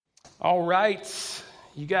All right,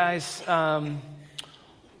 you guys,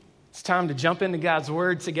 it's time to jump into God's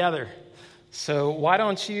Word together. So why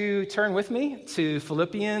don't you turn with me to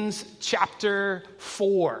Philippians chapter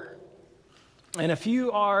 4. And if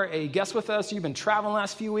you are a guest with us, you've been traveling the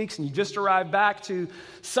last few weeks and you just arrived back to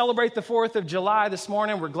celebrate the 4th of July this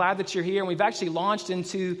morning, we're glad that you're here. And we've actually launched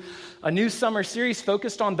into a new summer series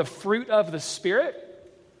focused on the fruit of the Spirit.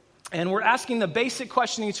 And we're asking the basic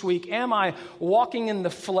question each week, am I walking in the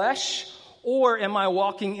flesh or am I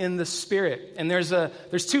walking in the Spirit? And there's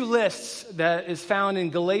two lists that is found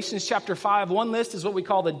in Galatians chapter 5. One list is what we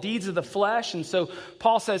call the deeds of the flesh. And so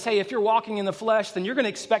Paul says, hey, if you're walking in the flesh, then you're going to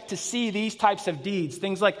expect to see these types of deeds.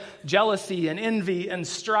 Things like jealousy and envy and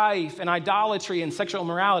strife and idolatry and sexual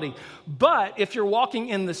immorality. But if you're walking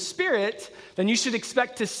in the Spirit, then you should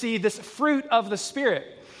expect to see this fruit of the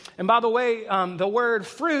Spirit. And by the way, the word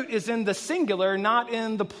fruit is in the singular, not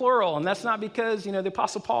in the plural. And that's not because, the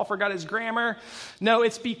Apostle Paul forgot his grammar. No,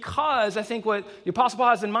 it's because I think what the Apostle Paul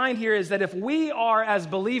has in mind here is that if we are, as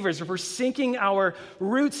believers, if we're sinking our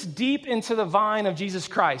roots deep into the vine of Jesus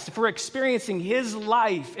Christ, if we're experiencing his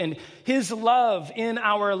life and his love in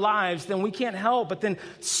our lives, then we can't help but then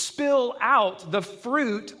spill out the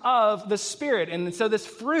fruit of the Spirit. And so this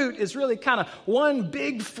fruit is really kind of one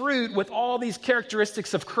big fruit with all these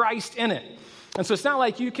characteristics of Christ in it. And so it's not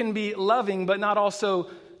like you can be loving but not also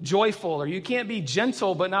joyful, or you can't be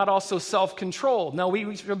gentle but not also self-controlled. No,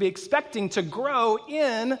 we should be expecting to grow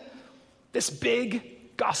in this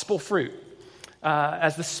big gospel fruit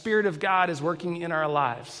as the Spirit of God is working in our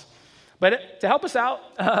lives. But to help us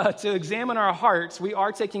out, to examine our hearts, we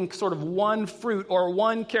are taking sort of one fruit or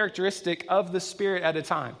one characteristic of the Spirit at a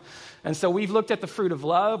time. And so we've looked at the fruit of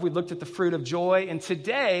love, we've looked at the fruit of joy, and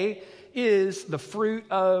today is the fruit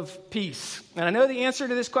of peace. And I know the answer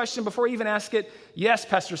to this question before you even ask it. Yes,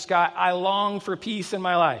 Pastor Scott, I long for peace in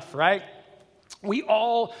my life, right? We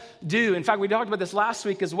all do. In fact, we talked about this last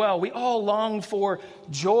week as well. We all long for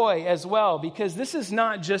joy as well, because this is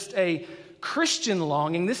not just a Christian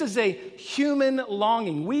longing. This is a human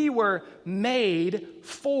longing. We were made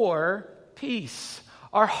for peace.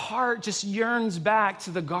 Our heart just yearns back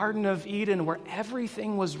to the Garden of Eden where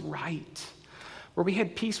everything was right, where we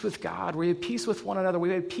had peace with God, where we had peace with one another, we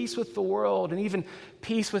had peace with the world, and even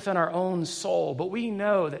peace within our own soul. But we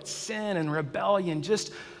know that sin and rebellion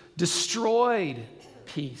just destroyed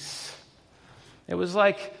peace. It was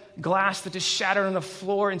like glass that just shattered on the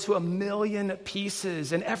floor into 1,000,000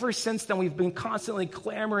 pieces. And ever since then, we've been constantly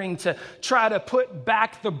clamoring to try to put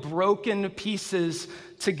back the broken pieces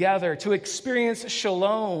together, to experience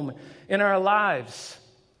shalom in our lives.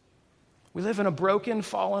 We live in a broken,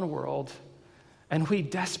 fallen world, and we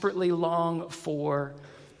desperately long for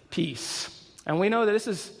peace. And we know that this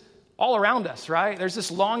is all around us, right? There's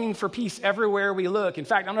this longing for peace everywhere we look. In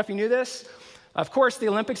fact, I don't know if you knew this. Of course, the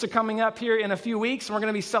Olympics are coming up here in a few weeks, and we're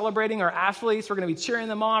going to be celebrating our athletes. We're going to be cheering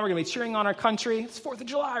them on. We're going to be cheering on our country. It's 4th of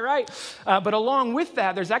July, right? But along with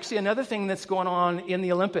that, there's actually another thing that's going on in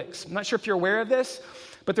the Olympics. I'm not sure if you're aware of this,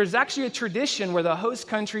 but there's actually a tradition where the host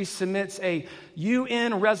country submits a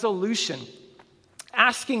UN resolution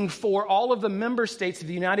asking for all of the member states of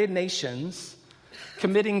the United Nations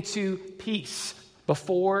committing to peace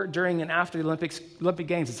before, during, and after the Olympic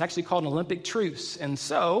Games. It's actually called an Olympic truce. And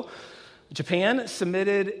so Japan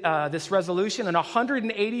submitted this resolution, and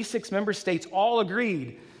 186 member states all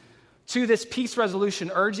agreed to this peace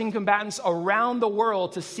resolution, urging combatants around the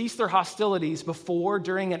world to cease their hostilities before,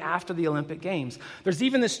 during, and after the Olympic Games. There's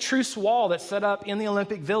even this truce wall that's set up in the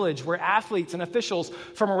Olympic Village where athletes and officials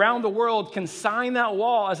from around the world can sign that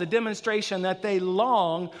wall as a demonstration that they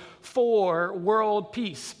long for world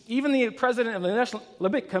peace. Even the president of the National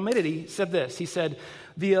Olympic Committee said this. He said,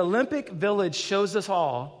 "The Olympic Village shows us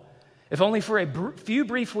all, if only for a few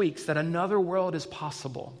brief weeks, that another world is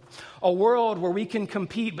possible. A world where we can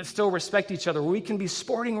compete but still respect each other, where we can be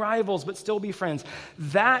sporting rivals but still be friends.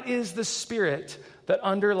 That is the spirit that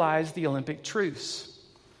underlies the Olympic truce."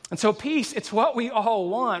 And so peace, it's what we all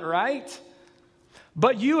want, right?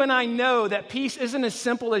 But you and I know that peace isn't as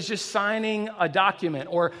simple as just signing a document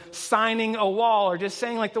or signing a wall or just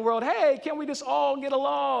saying like the world, hey, can't we just all get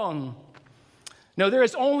along? No, there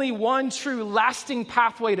is only one true lasting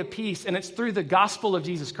pathway to peace, and it's through the gospel of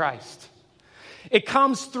Jesus Christ. It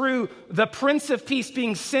comes through the Prince of Peace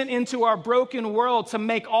being sent into our broken world to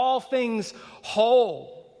make all things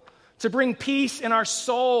whole, to bring peace in our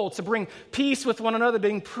soul, to bring peace with one another,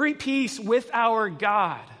 bring peace with our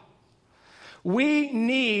God. We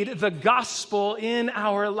need the gospel in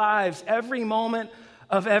our lives every moment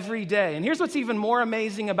of every day. And here's what's even more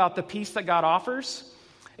amazing about the peace that God offers.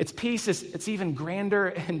 Its peace it's even grander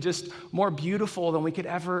and just more beautiful than we could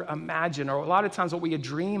ever imagine, or a lot of times what we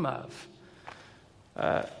dream of.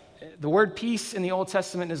 The word peace in the Old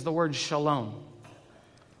Testament is the word shalom.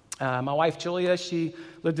 My wife, Julia, she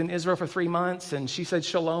lived in Israel for 3 months, and she said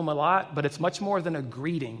shalom a lot, but it's much more than a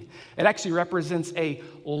greeting. It actually represents a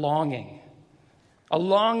longing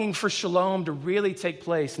for shalom to really take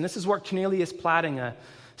place. And this is what Cornelius Plattinger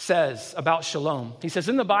says about shalom. He says,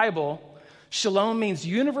 in the Bible, shalom means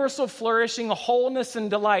universal flourishing, wholeness, and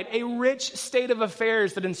delight, a rich state of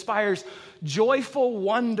affairs that inspires joyful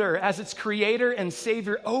wonder as its creator and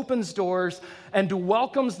savior opens doors and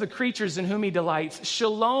welcomes the creatures in whom he delights.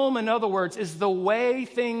 Shalom, in other words, is the way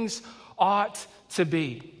things ought to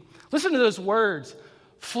be. Listen to those words: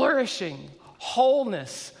 flourishing,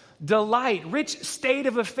 wholeness, delight, rich state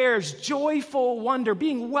of affairs, joyful wonder,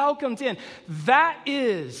 being welcomed in. That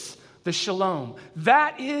is the shalom.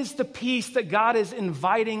 That is the peace that God is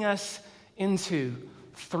inviting us into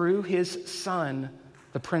through his Son,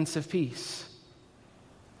 the Prince of Peace.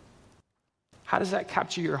 How does that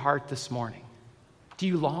capture your heart this morning? Do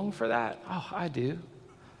you long for that? Oh, I do.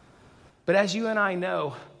 But as you and I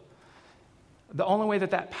know, the only way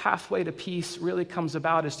that pathway to peace really comes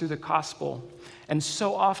about is through the gospel. And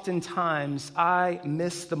so oftentimes, I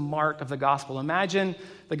miss the mark of the gospel. Imagine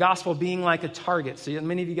the gospel being like a target. So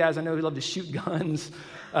many of you guys I know who love to shoot guns,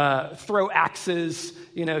 throw axes,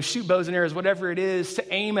 shoot bows and arrows, whatever it is,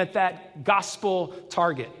 to aim at that gospel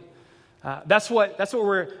target. That's what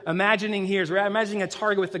we're imagining here. Is we're imagining a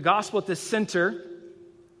target with the gospel at the center.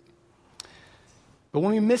 But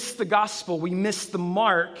when we miss the gospel, we miss the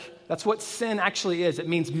mark. That's what sin actually is. It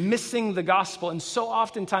means missing the gospel. And so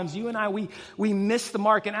oftentimes, you and I, we miss the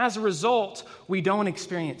mark. And as a result, we don't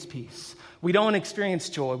experience peace. We don't experience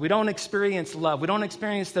joy. We don't experience love. We don't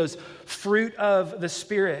experience those fruit of the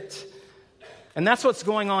Spirit. And that's what's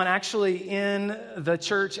going on actually in the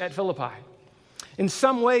church at Philippi. In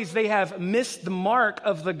some ways, they have missed the mark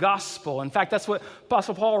of the gospel. In fact, that's what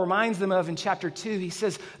Apostle Paul reminds them of in chapter 2. He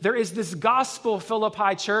says, there is this gospel,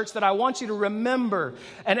 Philippi church, that I want you to remember.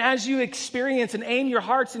 And as you experience and aim your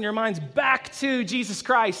hearts and your minds back to Jesus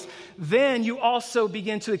Christ, then you also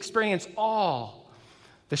begin to experience all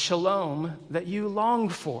the shalom that you long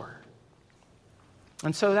for.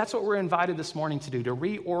 And so that's what we're invited this morning to do, to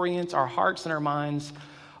reorient our hearts and our minds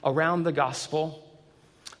around the gospel,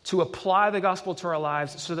 to apply the gospel to our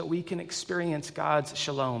lives so that we can experience God's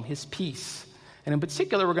shalom, his peace. And in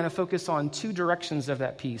particular, we're going to focus on two directions of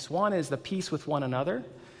that peace. One is the peace with one another,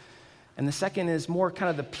 and the second is more kind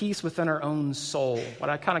of the peace within our own soul, what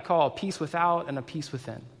I kind of call a peace without and a peace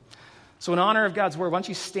within. So in honor of God's word, why don't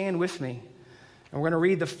you stand with me, and we're going to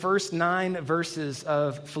read the first 9 verses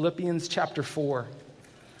of Philippians chapter 4.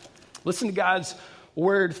 Listen to God's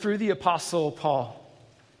word through the Apostle Paul.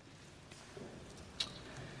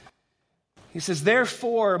 He says,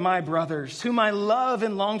 therefore, my brothers, whom I love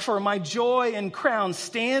and long for, my joy and crown,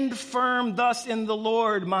 stand firm thus in the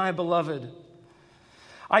Lord, my beloved.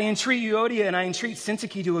 I entreat Euodia and I entreat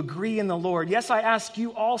Syntyche to agree in the Lord. Yes, I ask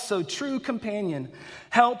you also, true companion,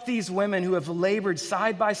 help these women who have labored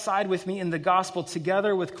side by side with me in the gospel,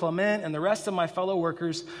 together with Clement and the rest of my fellow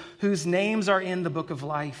workers whose names are in the book of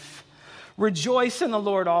life. Rejoice in the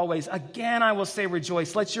Lord always. Again, I will say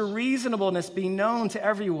rejoice. Let your reasonableness be known to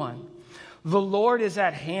everyone. The Lord is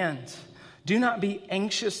at hand. Do not be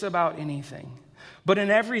anxious about anything, but in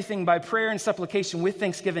everything by prayer and supplication with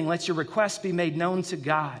thanksgiving, let your requests be made known to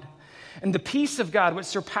God. And the peace of God, which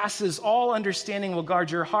surpasses all understanding, will guard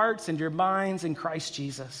your hearts and your minds in Christ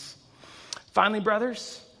Jesus. Finally,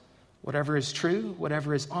 brothers, whatever is true,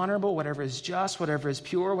 whatever is honorable, whatever is just, whatever is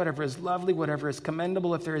pure, whatever is lovely, whatever is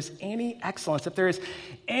commendable, if there is any excellence, if there is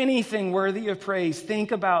anything worthy of praise,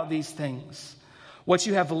 think about these things. What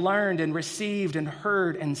you have learned and received and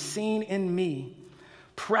heard and seen in me,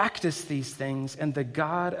 practice these things, and the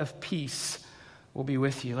God of peace will be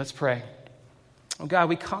with you. Let's pray. Oh God,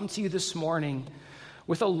 we come to you this morning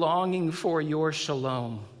with a longing for your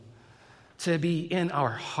shalom, to be in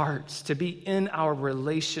our hearts, to be in our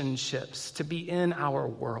relationships, to be in our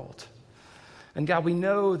world. And God, we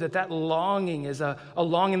know that longing is a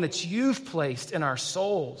longing that you've placed in our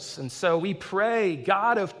souls. And so we pray,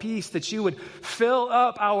 God of peace, that you would fill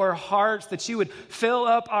up our hearts, that you would fill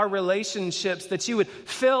up our relationships, that you would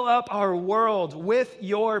fill up our world with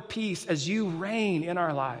your peace as you reign in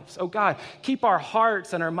our lives. Oh God, keep our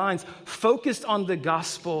hearts and our minds focused on the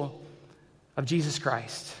gospel of Jesus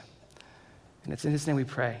Christ. And it's in his name we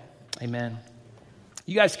pray. Amen.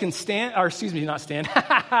 You guys can stand, or excuse me, not stand.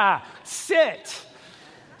 Sit.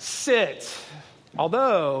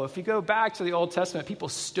 Although, if you go back to the Old Testament, people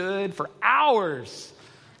stood for hours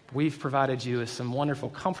we've provided you with some wonderful,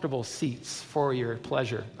 comfortable seats for your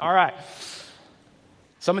pleasure. All right.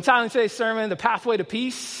 So I'm entitling today's sermon, The Pathway to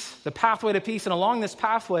Peace. The pathway to peace. And along this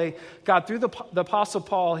pathway, God, through the Apostle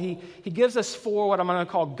Paul, he gives us 4 what I'm going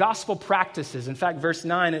to call gospel practices. In fact, verse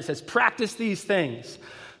 9, it says, practice these things.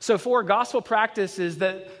 So 4 gospel practices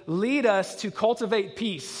that lead us to cultivate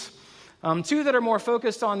peace. 2 that are more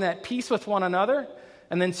focused on that peace with one another,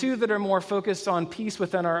 and then 2 that are more focused on peace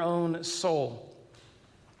within our own soul.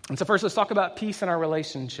 And so first, let's talk about peace in our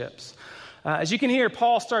relationships. As you can hear,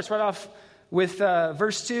 Paul starts right off with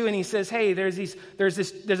verse 2, and he says, hey, there's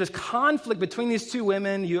this conflict between these 2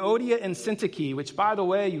 women, Euodia and Syntyche, which, by the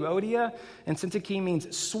way, Euodia and Syntyche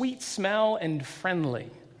means sweet smell and friendly.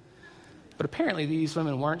 But apparently these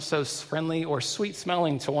women weren't so friendly or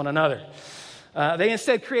sweet-smelling to one another. They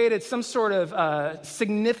instead created some sort of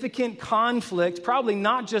significant conflict, probably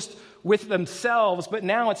not just with themselves, but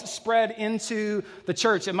now it's spread into the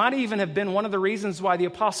church. It might even have been one of the reasons why the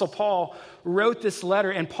Apostle Paul wrote this letter.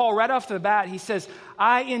 And Paul, right off the bat, he says,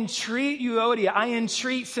 I entreat Euodia, I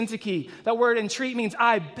entreat Syntyche. That word entreat means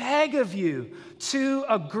I beg of you to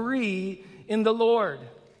agree in the Lord.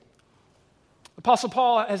 Apostle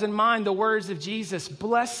Paul has in mind the words of Jesus,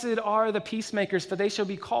 blessed are the peacemakers, for they shall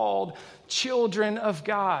be called children of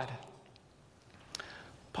God.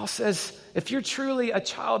 Paul says, if you're truly a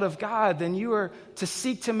child of God, then you are to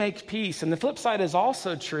seek to make peace. And the flip side is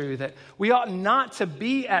also true, that we ought not to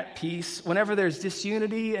be at peace whenever there's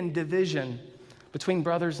disunity and division between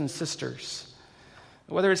brothers and sisters.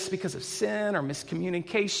 Whether it's because of sin or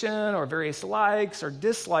miscommunication or various likes or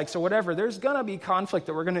dislikes or whatever, there's going to be conflict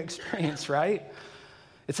that we're going to experience, right?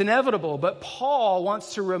 It's inevitable, but Paul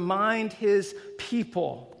wants to remind his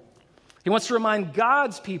people, he wants to remind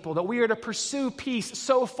God's people that we are to pursue peace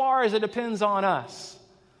so far as it depends on us.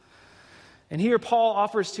 And here Paul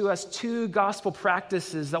offers to us 2 gospel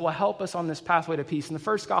practices that will help us on this pathway to peace. And the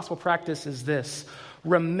first gospel practice is this: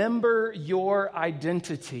 remember your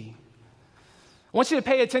identity. I want you to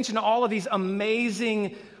pay attention to all of these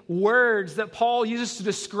amazing words that Paul uses to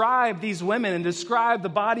describe these women and describe the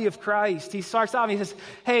body of Christ. He starts out and he says,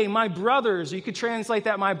 hey, my brothers, or you could translate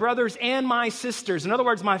that, my brothers and my sisters. In other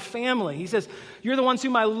words, my family. He says, you're the ones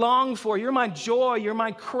whom I long for. You're my joy. You're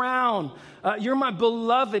my crown. You're my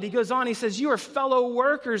beloved. He goes on, he says, you are fellow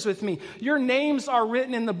workers with me. Your names are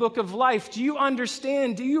written in the book of life. Do you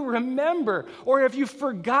understand? Do you remember? Or have you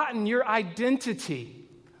forgotten your identity?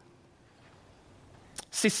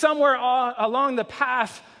 See, somewhere along the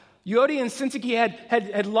path, Euodia and Syntyche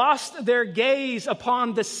had lost their gaze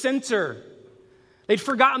upon the center. They'd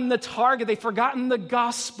forgotten the target. They'd forgotten the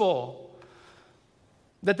gospel.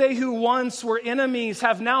 That they who once were enemies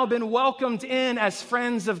have now been welcomed in as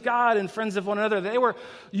friends of God and friends of one another. They were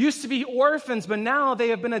used to be orphans, but now they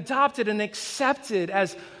have been adopted and accepted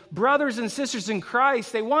as brothers and sisters in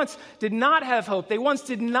Christ. They once did not have hope. They once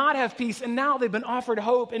did not have peace, and now they've been offered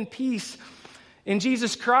hope and peace in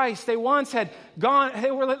Jesus Christ. They once had gone, they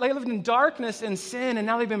lived in darkness and sin, and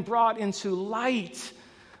now they've been brought into light.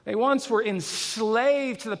 They once were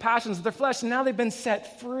enslaved to the passions of their flesh, and now they've been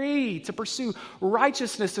set free to pursue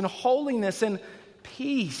righteousness and holiness and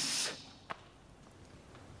peace.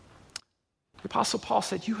 The Apostle Paul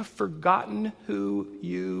said, you have forgotten who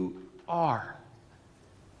you are.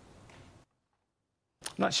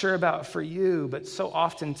 I'm not sure about for you, but so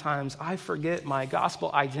oftentimes I forget my gospel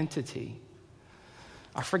identity.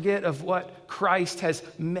 I forget of what Christ has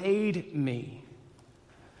made me.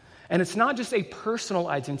 And it's not just a personal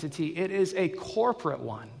identity, it is a corporate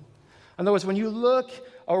one. In other words, when you look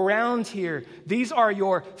around here, these are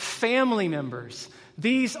your family members.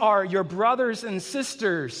 These are your brothers and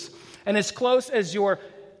sisters. And as close as your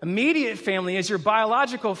immediate family, as your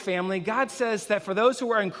biological family, God says that for those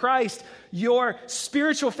who are in Christ, your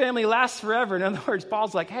spiritual family lasts forever. In other words,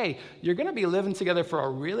 Paul's like, hey, you're going to be living together for a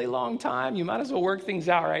really long time. You might as well work things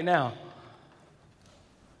out right now.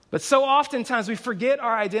 But so oftentimes we forget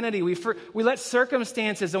our identity. We let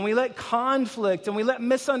circumstances and we let conflict and we let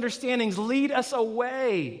misunderstandings lead us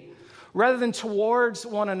away rather than towards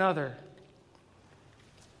one another.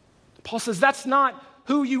 Paul says that's not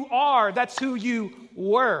who you are, that's who you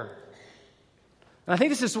were. And I think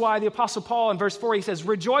this is why the Apostle Paul in verse 4, he says,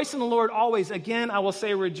 rejoice in the Lord always. Again, I will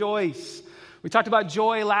say rejoice. We talked about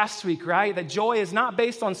joy last week, right? That joy is not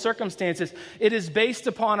based on circumstances. It is based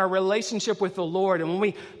upon our relationship with the Lord. And when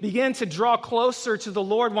we begin to draw closer to the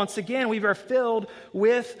Lord once again, we are filled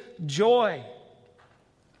with joy.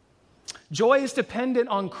 Joy is dependent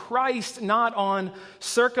on Christ, not on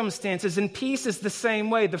circumstances. And peace is the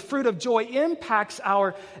same way. The fruit of joy impacts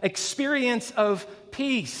our experience of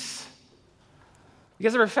peace. You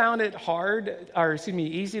guys ever found it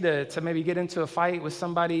easy to maybe get into a fight with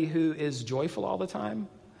somebody who is joyful all the time?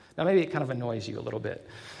 Now, maybe it kind of annoys you a little bit,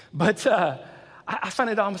 but I find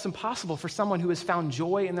it almost impossible for someone who has found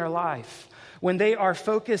joy in their life. When they are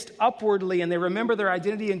focused upwardly and they remember their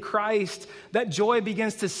identity in Christ, that joy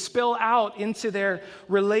begins to spill out into their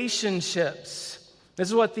relationships. This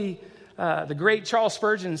is what the great Charles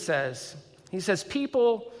Spurgeon says. He says,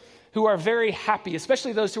 people who are very happy,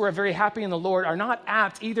 especially those who are very happy in the Lord, are not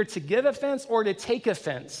apt either to give offense or to take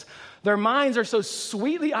offense. Their minds are so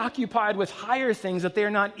sweetly occupied with higher things that they are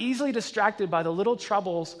not easily distracted by the little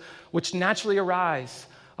troubles which naturally arise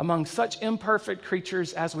among such imperfect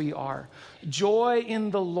creatures as we are. Joy in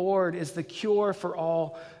the Lord is the cure for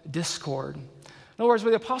all discord. In other words,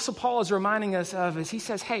 what the Apostle Paul is reminding us of is he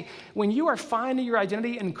says, hey, when you are finding your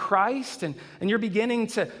identity in Christ and you're beginning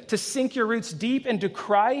to sink your roots deep into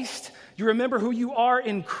Christ, you remember who you are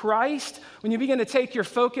in Christ. When you begin to take your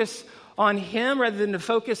focus on Him rather than to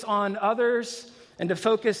focus on others and to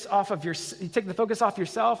focus you take the focus off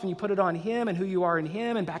yourself and you put it on Him and who you are in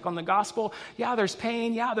Him and back on the gospel. Yeah, there's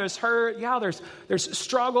pain. Yeah, there's hurt. Yeah, there's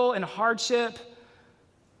struggle and hardship,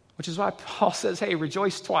 which is why Paul says, hey,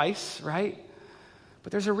 rejoice twice, right? But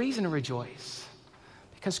there's a reason to rejoice,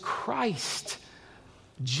 because Christ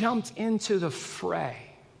jumped into the fray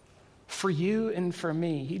for you and for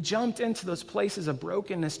me. He jumped into those places of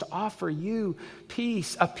brokenness to offer you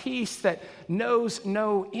peace, a peace that knows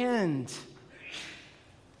no end,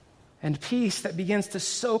 and peace that begins to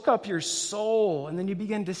soak up your soul, and then you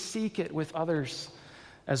begin to seek it with others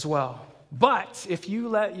as well. But if you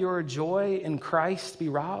let your joy in Christ be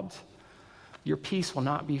robbed, your peace will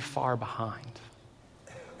not be far behind.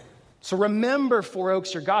 So remember, Four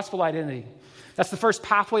Oaks, your gospel identity. That's the first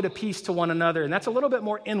pathway to peace to one another, and that's a little bit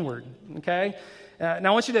more inward, okay? Now I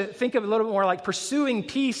want you to think of it a little bit more like pursuing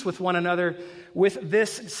peace with one another with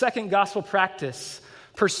this second gospel practice.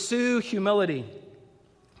 Pursue humility.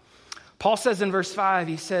 Paul says in verse 5,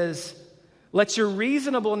 he says, let your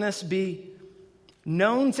reasonableness be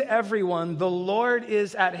known to everyone. The Lord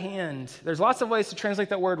is at hand. There's lots of ways to translate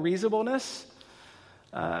that word reasonableness.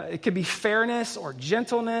 It could be fairness or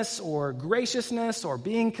gentleness or graciousness or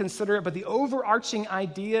being considerate. But the overarching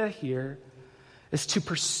idea here is to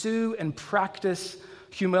pursue and practice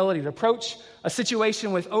humility, to approach a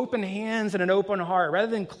situation with open hands and an open heart.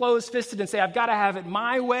 Rather than closed-fisted and say, I've got to have it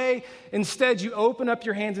my way, instead you open up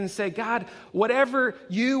your hands and say, God, whatever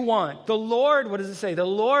you want. The Lord, what does it say? The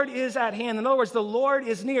Lord is at hand. In other words, the Lord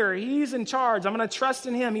is near. He's in charge. I'm going to trust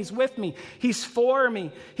in Him. He's with me. He's for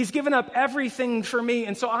me. He's given up everything for me.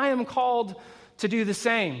 And so I am called to do the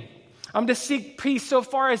same. I'm to seek peace so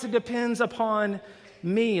far as it depends upon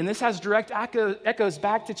me. And this has direct echoes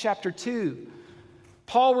back to chapter 2.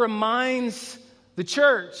 Paul reminds the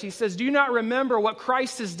church, he says, do you not remember what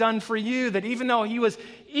Christ has done for you, that even though He was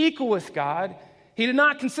equal with God, He did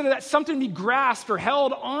not consider that something to be grasped or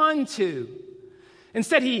held on to.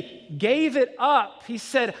 Instead, He gave it up. He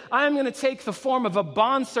said, I'm going to take the form of a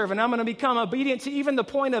bondservant. I'm going to become obedient to even the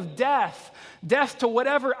point of death to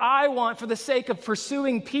whatever I want for the sake of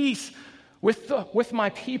pursuing peace with my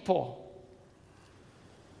people.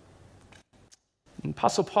 And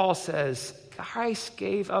Apostle Paul says, Christ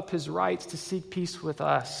gave up His rights to seek peace with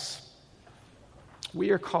us.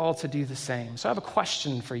 We are called to do the same. So I have a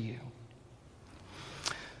question for you.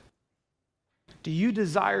 Do you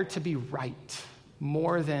desire to be right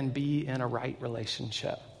more than be in a right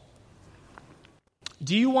relationship?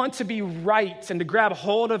 Do you want to be right and to grab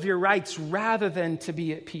hold of your rights rather than to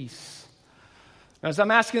be at peace? Now, as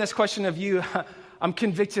I'm asking this question of you, I'm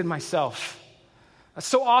convicted myself.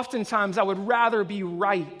 So oftentimes I would rather be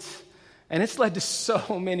right. And it's led to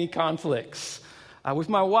so many conflicts with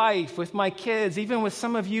my wife, with my kids, even with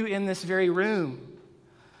some of you in this very room.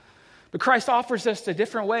 But Christ offers us a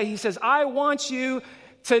different way. He says, I want you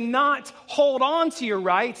to not hold on to your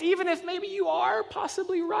rights, even if maybe you are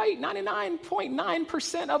possibly right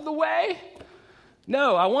 99.9% of the way.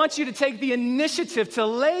 No, I want you to take the initiative to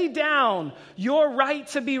lay down your right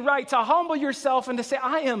to be right, to humble yourself and to say,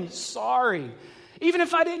 I am sorry. Even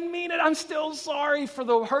if I didn't mean it, I'm still sorry for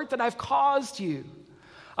the hurt that I've caused you.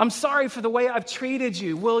 I'm sorry for the way I've treated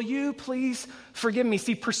you. Will you please forgive me?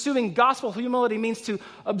 See, pursuing gospel humility means to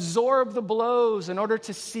absorb the blows in order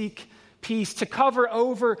to seek peace, to cover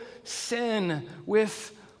over sin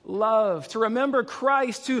with love, to remember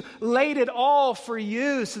Christ who laid it all for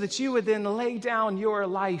you so that you would then lay down your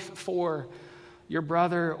life for your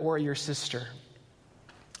brother or your sister.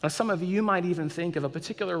 Now, some of you might even think of a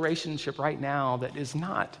particular relationship right now that is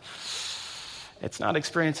not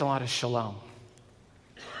experiencing a lot of shalom.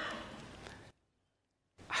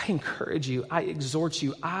 I encourage you, I exhort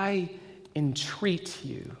you, I entreat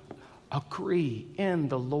you, agree in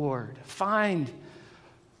the Lord. Find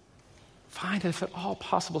if at all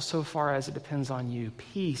possible, so far as it depends on you,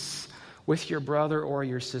 peace with your brother or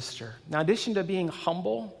your sister. Now, in addition to being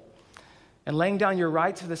humble and laying down your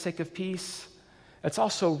rights for the sake of peace, it's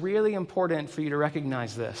also really important for you to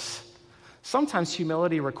recognize this. Sometimes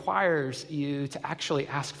humility requires you to actually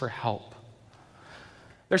ask for help.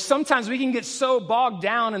 There's sometimes we can get so bogged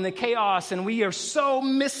down in the chaos and we are so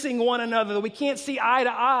missing one another that we can't see eye to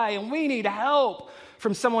eye and we need help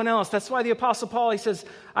from someone else. That's why the Apostle Paul, he says,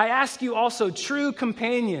 I ask you also, true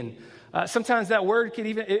companion. Sometimes that word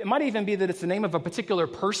it might even be that it's the name of a particular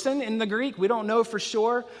person in the Greek. We don't know for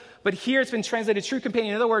sure. But here it's been translated true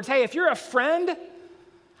companion. In other words, hey, if you're a friend,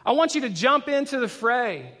 I want you to jump into the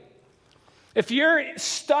fray. If you're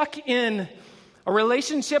stuck in a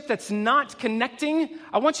relationship that's not connecting,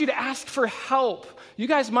 I want you to ask for help. You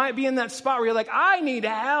guys might be in that spot where you're like, I need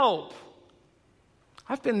help.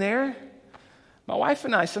 I've been there. My wife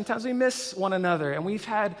and I, sometimes we miss one another, and we've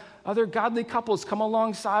had other godly couples come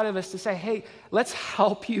alongside of us to say, hey, let's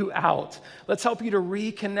help you out. Let's help you to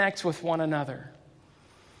reconnect with one another.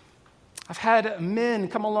 I've had men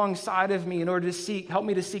come alongside of me in order to help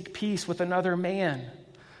me to seek peace with another man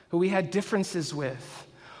who we had differences with.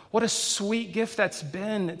 What a sweet gift that's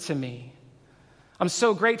been to me. I'm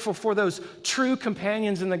so grateful for those true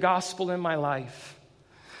companions in the gospel in my life.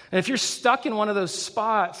 And if you're stuck in one of those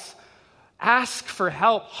spots, ask for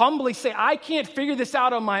help. Humbly say, I can't figure this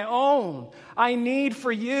out on my own. I need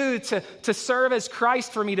for you to serve as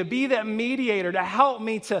Christ for me, to be that mediator, to help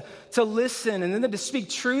me to listen, and then to speak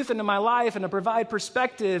truth into my life and to provide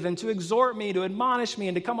perspective and to exhort me, to admonish me,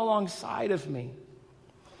 and to come alongside of me.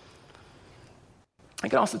 I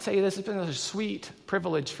can also tell you this, it's been a sweet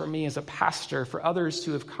privilege for me as a pastor, for others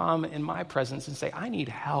to have come in my presence and say, I need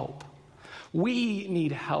help. We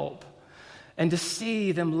need help. And to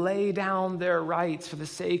see them lay down their rights for the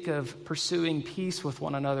sake of pursuing peace with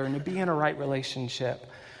one another and to be in a right relationship.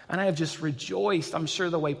 And I have just rejoiced, I'm sure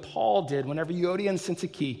the way Paul did whenever Euodia and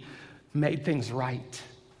Syntyche made things right.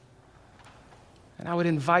 And I would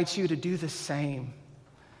invite you to do the same.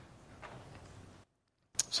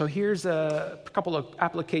 So here's a couple of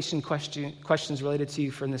application questions related to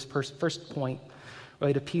you from this first point,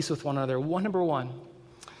 related to peace with one another. Number one,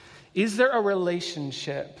 is there a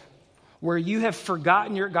relationship where you have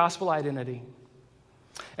forgotten your gospel identity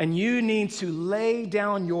and you need to lay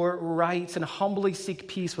down your rights and humbly seek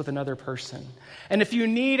peace with another person? And if you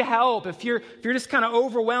need help, if you're just kind of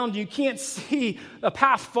overwhelmed, you can't see a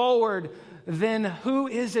path forward, then who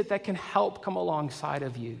is it that can help come alongside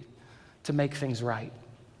of you to make things right?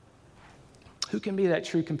 Who can be that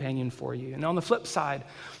true companion for you? And on the flip side,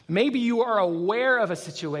 maybe you are aware of a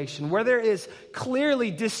situation where there is clearly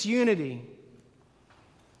disunity.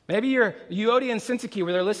 Maybe you're Euodia and Syntyche,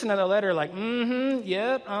 where they're listening to the letter like,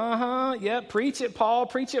 yep, preach it, Paul.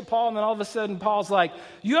 And then all of a sudden, Paul's like,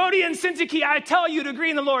 Euodia and Syntyche, I tell you to agree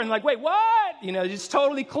in the Lord. And like, wait, what? Just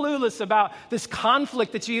totally clueless about this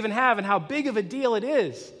conflict that you even have and how big of a deal it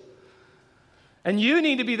is. And you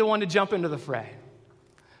need to be the one to jump into the fray.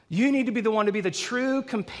 You need to be the one to be the true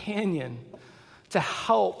companion to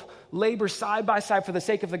help labor side by side for the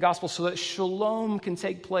sake of the gospel so that shalom can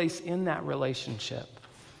take place in that relationship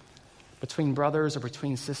between brothers or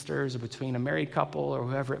between sisters or between a married couple or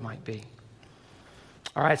whoever it might be.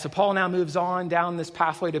 All right, so Paul now moves on down this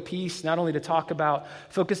pathway to peace, not only to talk about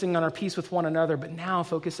focusing on our peace with one another, but now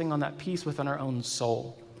focusing on that peace within our own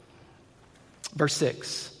soul. Verse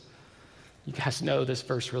 6. You guys know this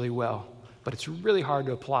verse really well, but it's really hard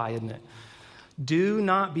to apply, isn't it? Do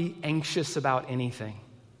not be anxious about anything.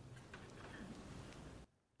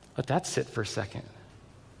 Let that sit for a second.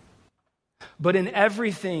 But in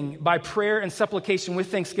everything, by prayer and supplication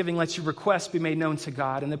with thanksgiving, let your requests be made known to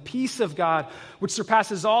God. And the peace of God, which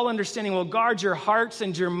surpasses all understanding, will guard your hearts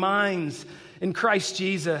and your minds in Christ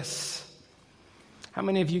Jesus. How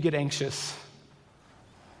many of you get anxious?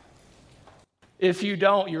 If you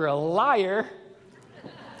don't, you're a liar.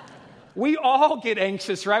 We all get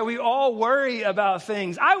anxious, right? We all worry about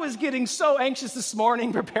things. I was getting so anxious this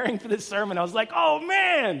morning preparing for this sermon. I was like, oh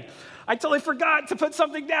man, I totally forgot to put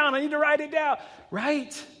something down. I need to write it down,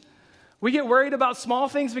 right? We get worried about small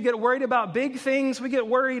things. We get worried about big things. We get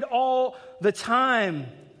worried all the time.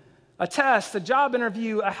 A test, a job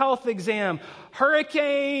interview, a health exam,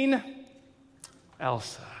 Hurricane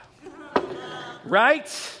Elsa,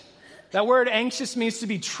 right? That word anxious means to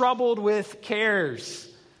be troubled with cares.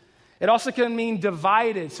 It also can mean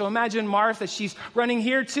divided. So imagine Martha, she's running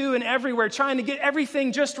here, too, and everywhere, trying to get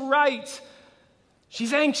everything just right.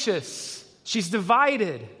 She's anxious. She's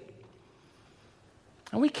divided.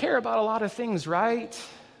 And we care about a lot of things, right?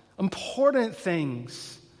 Important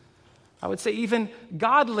things. I would say even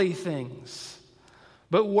godly things.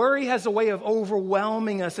 But worry has a way of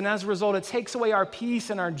overwhelming us, and as a result, it takes away our peace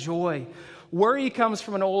and our joy. Worry comes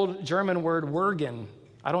from an old German word, würgen.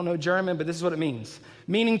 I don't know German, but this is what it means.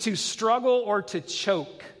 Meaning to struggle or to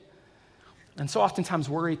choke. And so oftentimes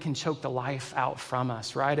worry can choke the life out from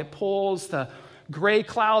us, right? It pulls the gray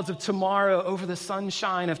clouds of tomorrow over the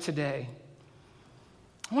sunshine of today.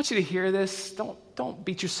 I want you to hear this. Don't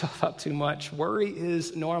beat yourself up too much. Worry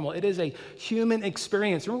is normal. It is a human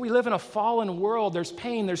experience. Remember, we live in a fallen world. There's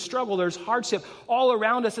pain, there's struggle, there's hardship all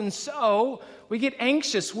around us. And so we get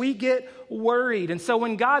anxious. We get worried. And so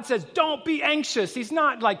when God says, don't be anxious, he's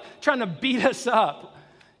not like trying to beat us up.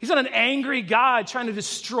 He's not an angry God trying to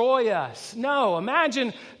destroy us. No,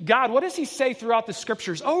 imagine God. What does he say throughout the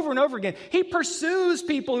scriptures over and over again? He pursues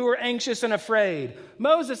people who are anxious and afraid.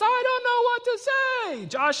 Moses, I don't know what to say.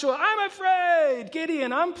 Joshua, I'm afraid.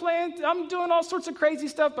 Gideon, I'm doing all sorts of crazy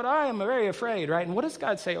stuff, but I am very afraid, right? And what does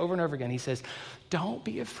God say over and over again? He says, don't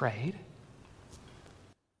be afraid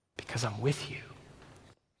because I'm with you.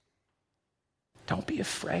 Don't be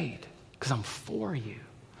afraid because I'm for you.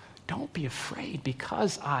 Don't be afraid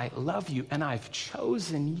because I love you and I've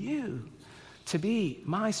chosen you to be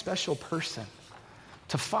my special person,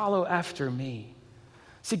 to follow after me.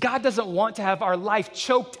 See, God doesn't want to have our life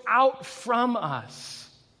choked out from us.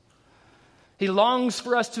 He longs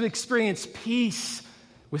for us to experience peace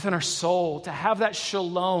within our soul, to have that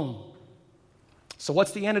shalom. So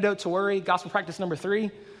what's the antidote to worry? Gospel practice number 3,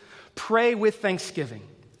 pray with thanksgiving.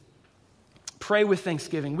 Pray with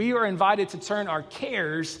thanksgiving. We are invited to turn our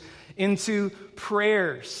cares into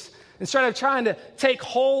prayers. Instead of trying to take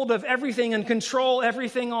hold of everything and control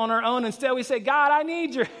everything on our own, instead we say, God, I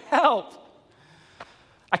need your help.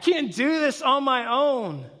 I can't do this on my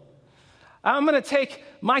own. I'm going to take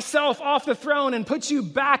myself off the throne and put you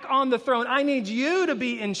back on the throne. I need you to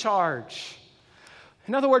be in charge.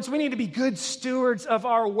 In other words, we need to be good stewards of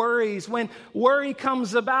our worries. When worry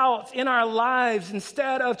comes about in our lives,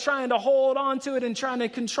 instead of trying to hold on to it and trying to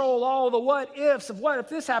control all the what ifs of what if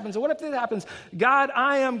this happens or what if this happens, God,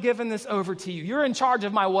 I am giving this over to you. You're in charge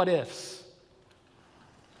of my what ifs.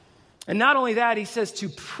 And not only that, he says to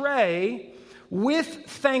pray with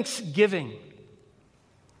thanksgiving.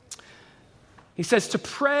 He says to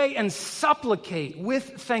pray and supplicate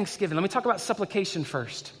with thanksgiving. Let me talk about supplication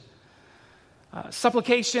first.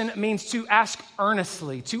 Supplication means to ask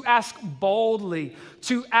earnestly, to ask boldly,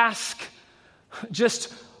 to ask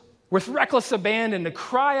just with reckless abandon, to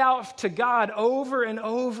cry out to God over and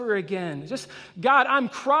over again. Just, God, I'm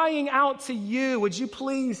crying out to you. Would you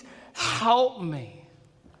please help me?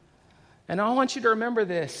 And I want you to remember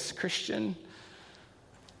this, Christian.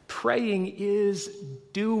 Praying is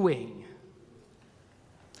doing.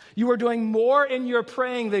 You are doing more in your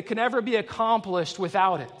praying than can ever be accomplished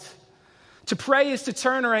without it. To pray is to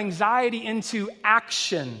turn our anxiety into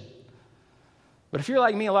action. But if you're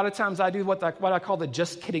like me, a lot of times I do what I call the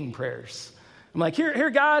just kidding prayers. I'm like, here,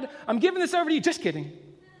 God, I'm giving this over to you. Just kidding.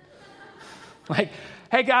 Like,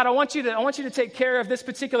 hey, God, I want you to take care of this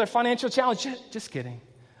particular financial challenge. Just kidding.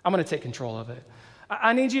 I'm going to take control of it.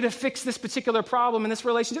 I need you to fix this particular problem in this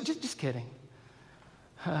relationship. Just kidding.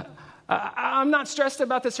 I'm not stressed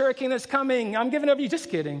about this hurricane that's coming. I'm giving it over to you. Just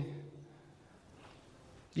kidding.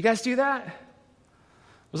 You guys do that? I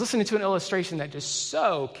was listening to an illustration that just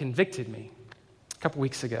so convicted me a couple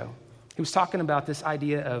weeks ago. He was talking about this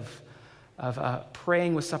idea of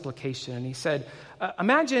praying with supplication. And he said,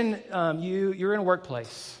 imagine you're in a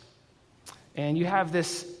workplace and you have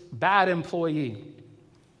this bad employee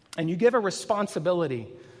and you give a responsibility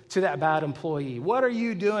to that bad employee. What are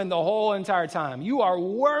you doing the whole entire time? You are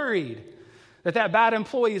worried that bad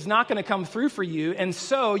employee is not going to come through for you, and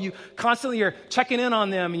so you constantly are checking in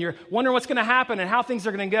on them, and you're wondering what's going to happen and how things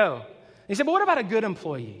are going to go. And he said, but what about a good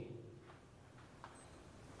employee?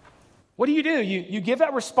 What do? You give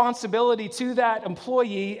that responsibility to that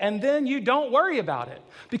employee, and then you don't worry about it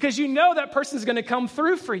because you know that person's going to come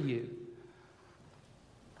through for you.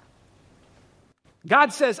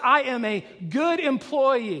 God says, I am a good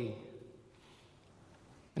employee.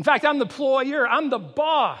 In fact, I'm the employer. I'm the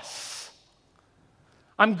boss.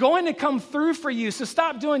 I'm going to come through for you, so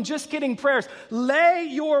stop doing just kidding prayers. Lay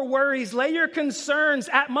your worries, lay your concerns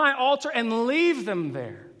at my altar and leave them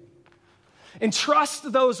there.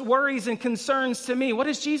 Entrust those worries and concerns to me. What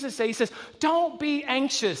does Jesus say? He says, don't be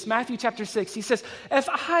anxious. Matthew chapter 6, he says,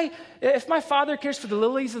 if my Father cares for the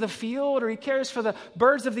lilies of the field or he cares for the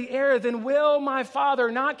birds of the air, then will my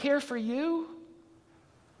Father not care for you?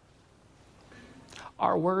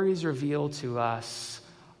 our worries reveal to us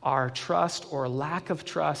our trust or lack of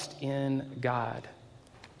trust in God.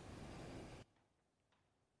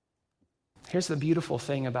 Here's the beautiful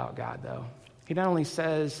thing about God, though. He not only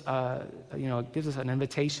says, gives us an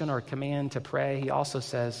invitation or a command to pray, he also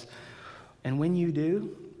says, and when you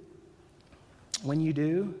do,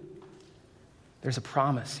 there's a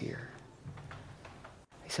promise here.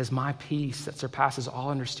 He says, my peace that surpasses all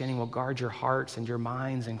understanding will guard your hearts and your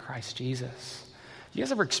minds in Christ Jesus. You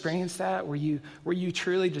guys ever experienced that where you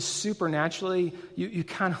truly just supernaturally, you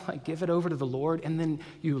kind of like give it over to the Lord and then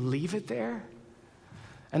you leave it there?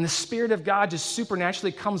 And the Spirit of God just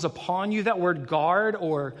supernaturally comes upon you. That word guard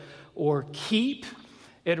or keep,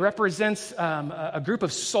 it represents a group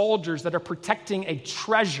of soldiers that are protecting a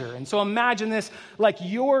treasure. And so imagine this, like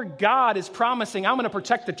your God is promising, I'm going to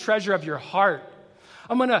protect the treasure of your heart.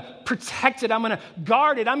 I'm going to protect it. I'm going to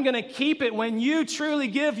guard it. I'm going to keep it. When you truly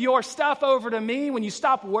give your stuff over to me, when you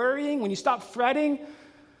stop worrying, when you stop fretting,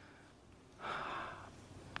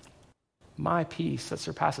 my peace that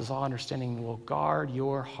surpasses all understanding will guard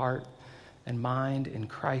your heart and mind in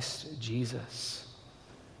Christ Jesus.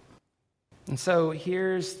 And so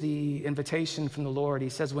here's the invitation from the Lord. He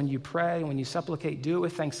says, when you pray, when you supplicate, do it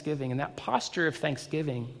with thanksgiving. And that posture of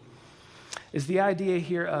thanksgiving is the idea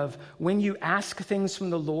here of when you ask things from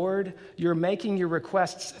the Lord, you're making your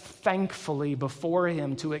requests thankfully before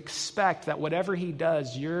him to expect that whatever he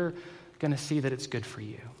does, you're going to see that it's good for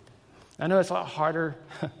you. I know it's a lot harder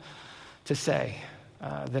to say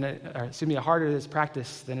harder to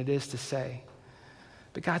practice than it is to say.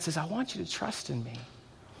 But God says, I want you to trust in me.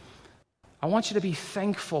 I want you to be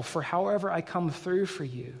thankful for however I come through for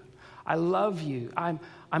you. I love you.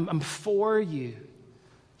 I'm for you.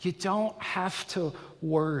 You don't have to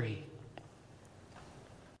worry.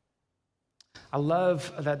 I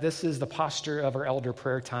love that this is the posture of our elder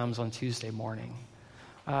prayer times on Tuesday morning.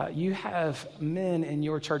 You have men in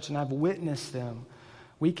your church, and I've witnessed them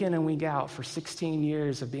week in and week out for 16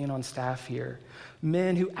 years of being on staff here.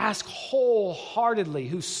 Men who ask wholeheartedly,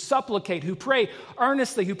 who supplicate, who pray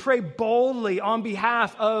earnestly, who pray boldly on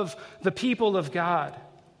behalf of the people of God,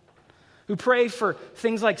 who pray for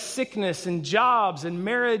things like sickness and jobs and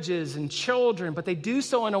marriages and children, but they do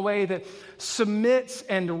so in a way that submits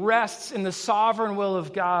and rests in the sovereign will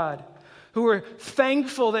of God, who are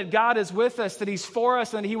thankful that God is with us, that he's for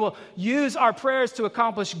us, and he will use our prayers to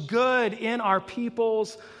accomplish good in our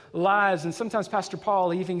people's lives. And sometimes Pastor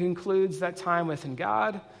Paul even concludes that time with, and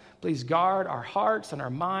God, please guard our hearts and our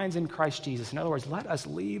minds in Christ Jesus. In other words, let us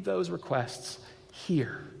leave those requests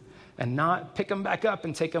here and not pick them back up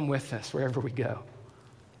and take them with us wherever we go.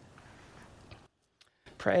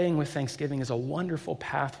 Praying with thanksgiving is a wonderful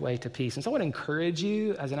pathway to peace. And so I would encourage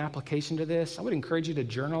you, as an application to this, I would encourage you to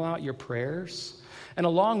journal out your prayers. And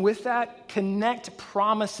along with that, connect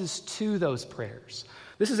promises to those prayers.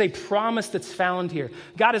 This is a promise that's found here.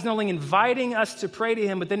 God is not only inviting us to pray to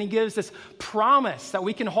him, but then he gives this promise that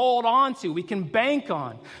we can hold on to, we can bank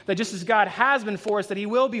on, that just as God has been for us, that he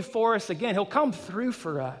will be for us again. He'll come through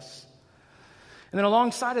for us. And then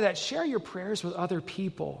alongside of that, share your prayers with other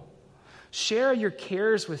people. Share your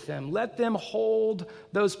cares with them. Let them hold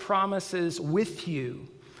those promises with you.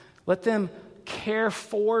 Let them care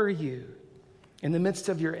for you in the midst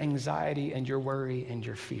of your anxiety and your worry and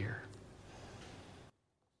your fear.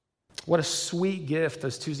 What a sweet gift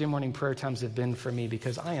those Tuesday morning prayer times have been for me,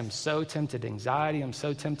 because I am so tempted to anxiety. I'm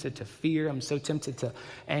so tempted to fear. I'm so tempted to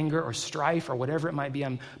anger or strife or whatever it might be.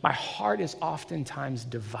 My heart is oftentimes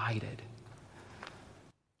divided.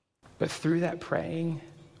 But through that praying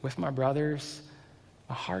with my brothers,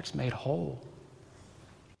 my heart's made whole.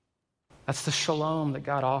 That's the shalom that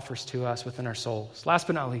God offers to us within our souls. Last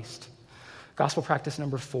but not least, gospel practice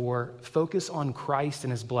number 4, focus on Christ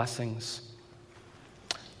and his blessings.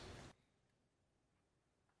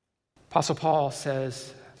 Apostle Paul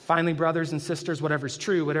says, finally, brothers and sisters, whatever is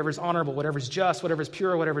true, whatever is honorable, whatever is just, whatever is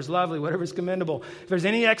pure, whatever is lovely, whatever is commendable, if there's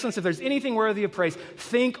any excellence, if there's anything worthy of praise,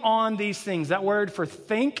 think on these things. That word for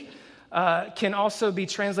think can also be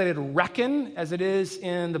translated reckon, as it is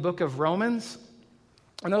in the book of Romans.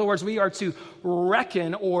 In other words, we are to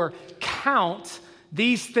reckon or count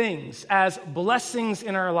these things as blessings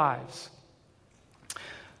in our lives.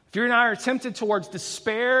 If you and I are tempted towards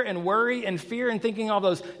despair and worry and fear and thinking all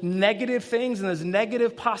those negative things and those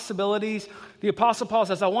negative possibilities, the Apostle Paul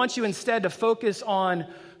says, I want you instead to focus on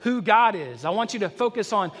who God is. I want you to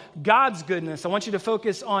focus on God's goodness. I want you to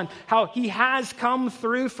focus on how he has come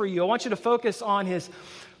through for you. I want you to focus on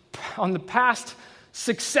the past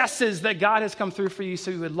successes that God has come through for you,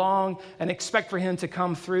 so you would long and expect for him to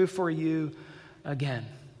come through for you again.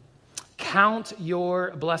 Count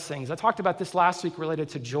your blessings. I talked about this last week related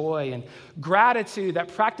to joy and gratitude,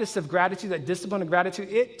 that practice of gratitude, that discipline of gratitude.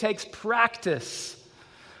 It takes practice,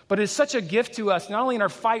 but it's such a gift to us, not only in our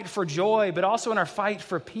fight for joy, but also in our fight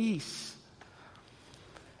for peace.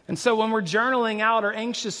 And so when we're journaling out our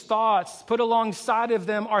anxious thoughts, put alongside of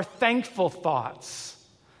them our thankful thoughts.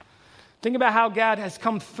 Think about how God has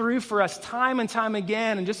come through for us time and time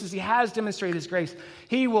again, and just as he has demonstrated his grace,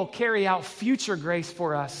 he will carry out future grace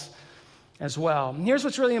for us as well. And here's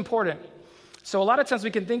what's really important. So a lot of times we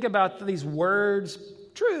can think about these words,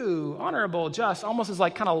 true, honorable, just, almost as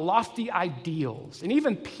like kind of lofty ideals. And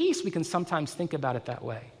even peace, we can sometimes think about it that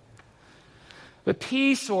way. But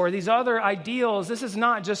peace or these other ideals, this is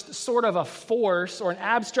not just sort of a force or an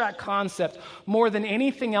abstract concept. More than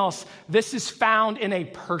anything else, this is found in a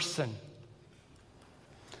person.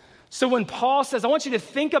 So when Paul says, I want you to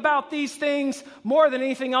think about these things, more than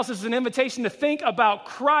anything else, is an invitation to think about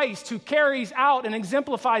Christ, who carries out and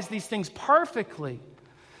exemplifies these things perfectly.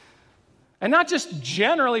 And not just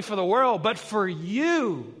generally for the world, but for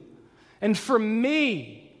you and for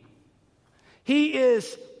me. He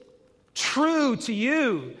is true to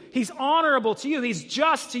you. He's honorable to you. He's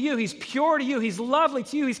just to you. He's pure to you. He's lovely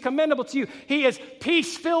to you. He's commendable to you. He is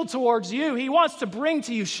peace-filled towards you. He wants to bring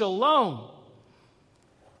to you shalom.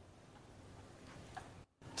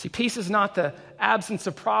 See, peace is not the absence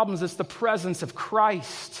of problems, it's the presence of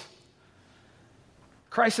Christ.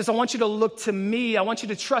 Christ says, I want you to look to me. I want you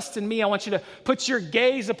to trust in me. I want you to put your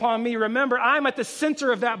gaze upon me. Remember, I'm at the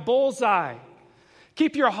center of that bullseye.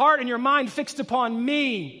 Keep your heart and your mind fixed upon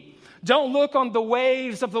me. Don't look on the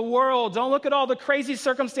waves of the world. Don't look at all the crazy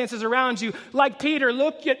circumstances around you. Like Peter,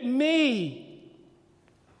 look at me.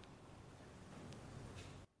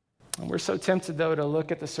 And we're so tempted, though, to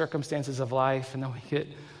look at the circumstances of life, and then we get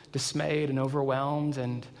dismayed and overwhelmed.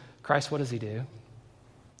 And Christ, what does he do?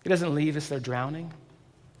 He doesn't leave us there drowning.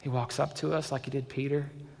 He walks up to us like he did Peter,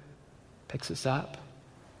 picks us up,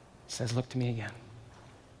 says, look to me again.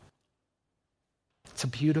 It's a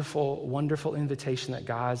beautiful, wonderful invitation that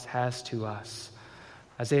God has to us.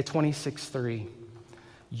 Isaiah 26:3.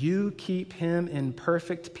 You keep him in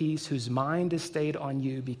perfect peace whose mind is stayed on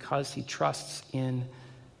you because he trusts in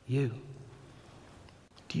you.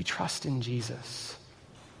 Do you trust in Jesus?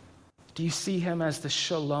 Do you see him as the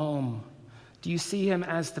shalom? Do you see him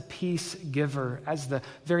as the peace giver, as the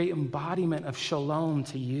very embodiment of shalom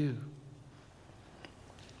to you?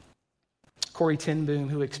 Corrie ten Boom,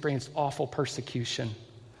 who experienced awful persecution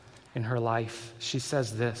in her life, she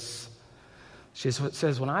says this. She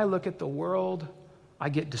says, when I look at the world, I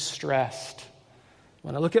get distressed.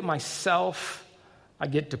 When I look at myself, I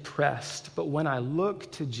get depressed. But when I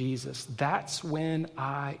look to Jesus, that's when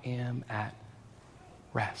I am at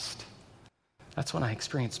rest. That's when I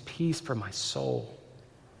experience peace for my soul.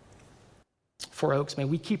 For Oaks, may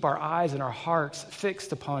we keep our eyes and our hearts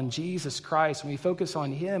fixed upon Jesus Christ. When we focus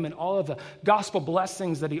on him and all of the gospel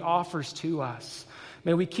blessings that he offers to us.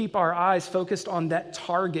 May we keep our eyes focused on that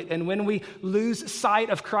target. And when we lose sight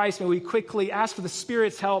of Christ, may we quickly ask for the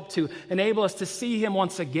Spirit's help to enable us to see him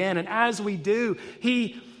once again. And as we do,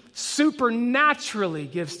 he supernaturally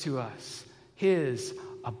gives to us his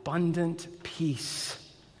abundant peace.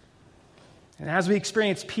 And as we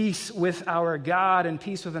experience peace with our God and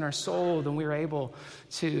peace within our soul, then we are able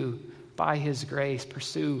to, by his grace,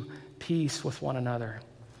 pursue peace with one another.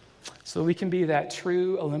 So we can be that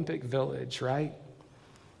true Olympic village, right?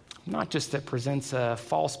 Not just that presents a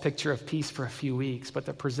false picture of peace for a few weeks, but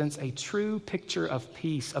that presents a true picture of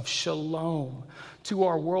peace, of shalom to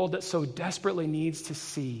our world that so desperately needs to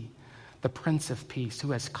see the Prince of Peace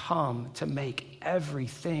who has come to make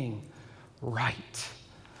everything right,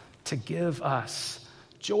 to give us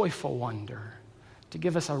joyful wonder, to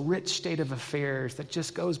give us a rich state of affairs that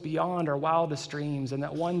just goes beyond our wildest dreams, and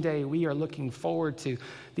that one day we are looking forward to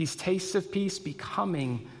these tastes of peace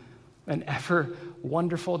becoming an ever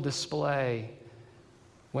wonderful display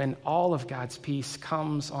when all of God's peace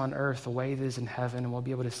comes on earth the way it is in heaven, and we'll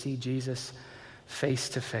be able to see Jesus face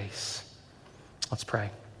to face. Let's pray.